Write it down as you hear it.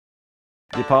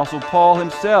The Apostle Paul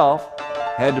himself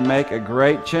had to make a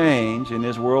great change in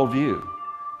his worldview.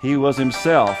 He was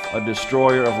himself a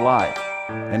destroyer of life,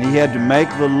 and he had to make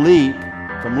the leap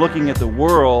from looking at the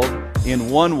world in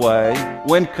one way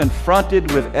when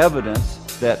confronted with evidence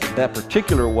that that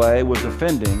particular way was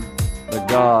offending the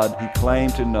God he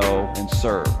claimed to know and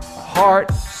serve.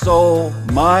 Heart, soul,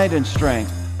 mind, and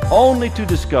strength, only to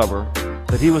discover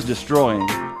that he was destroying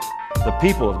the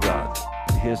people of God.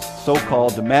 His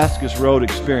so-called Damascus Road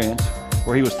experience,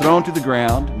 where he was thrown to the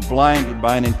ground and blinded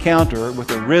by an encounter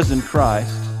with a risen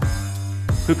Christ,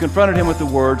 who confronted him with the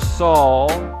words,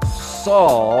 "Saul,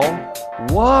 Saul,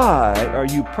 why are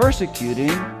you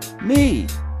persecuting me?"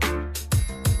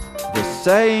 The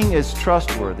saying is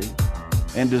trustworthy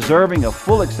and deserving of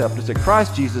full acceptance that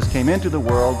Christ Jesus came into the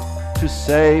world to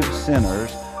save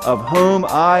sinners, of whom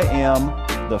I am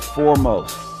the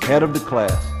foremost, head of the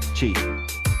class, chief.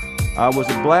 I was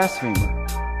a blasphemer,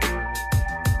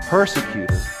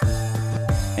 persecutor,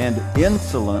 and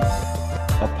insolent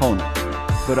opponent.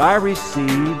 But I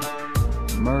received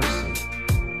mercy.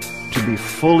 To be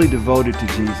fully devoted to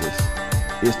Jesus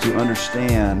is to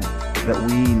understand that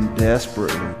we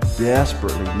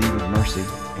desperately needed mercy,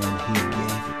 and he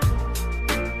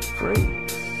gave it free.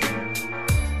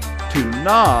 To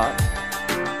not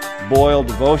boil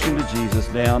devotion to Jesus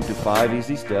down to 5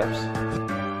 easy steps,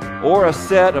 or a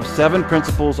set of 7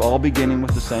 principles all beginning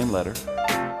with the same letter,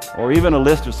 or even a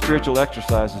list of spiritual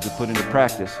exercises to put into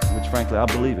practice, which frankly I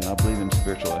believe in. I believe in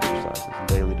spiritual exercises and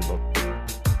daily devotion.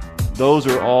 Those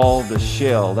are all the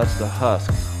shell, that's the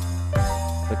husk.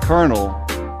 The kernel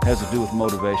has to do with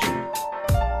motivation.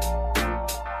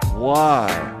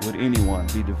 Why would anyone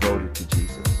be devoted to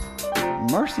Jesus?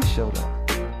 Mercy showed up.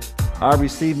 I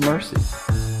received mercy.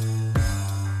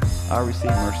 I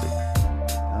received mercy.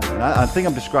 And I think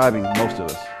I'm describing most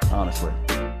of us, honestly.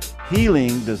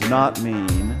 Healing does not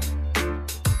mean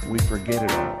we forget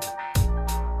it all.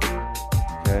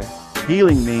 Okay?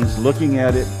 Healing means looking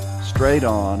at it straight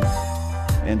on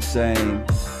and saying,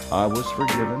 I was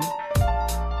forgiven.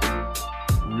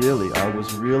 Really, I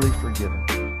was really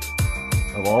forgiven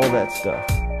of all that stuff.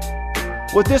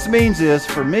 What this means is,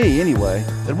 for me anyway,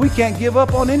 that we can't give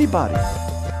up on anybody.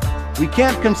 We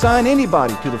can't consign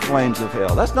anybody to the flames of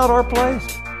hell. That's not our place.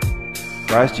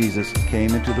 Christ Jesus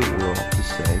came into the world to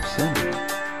save sinners.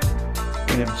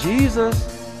 And if Jesus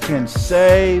can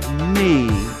save me,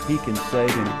 he can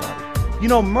save anybody. You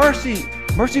know, mercy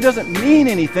doesn't mean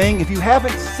anything if you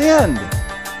haven't sinned.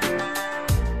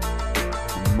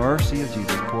 The mercy of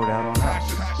Jesus poured out on us.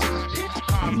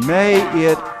 May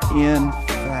it, in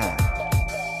fact,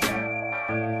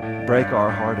 break our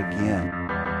heart again.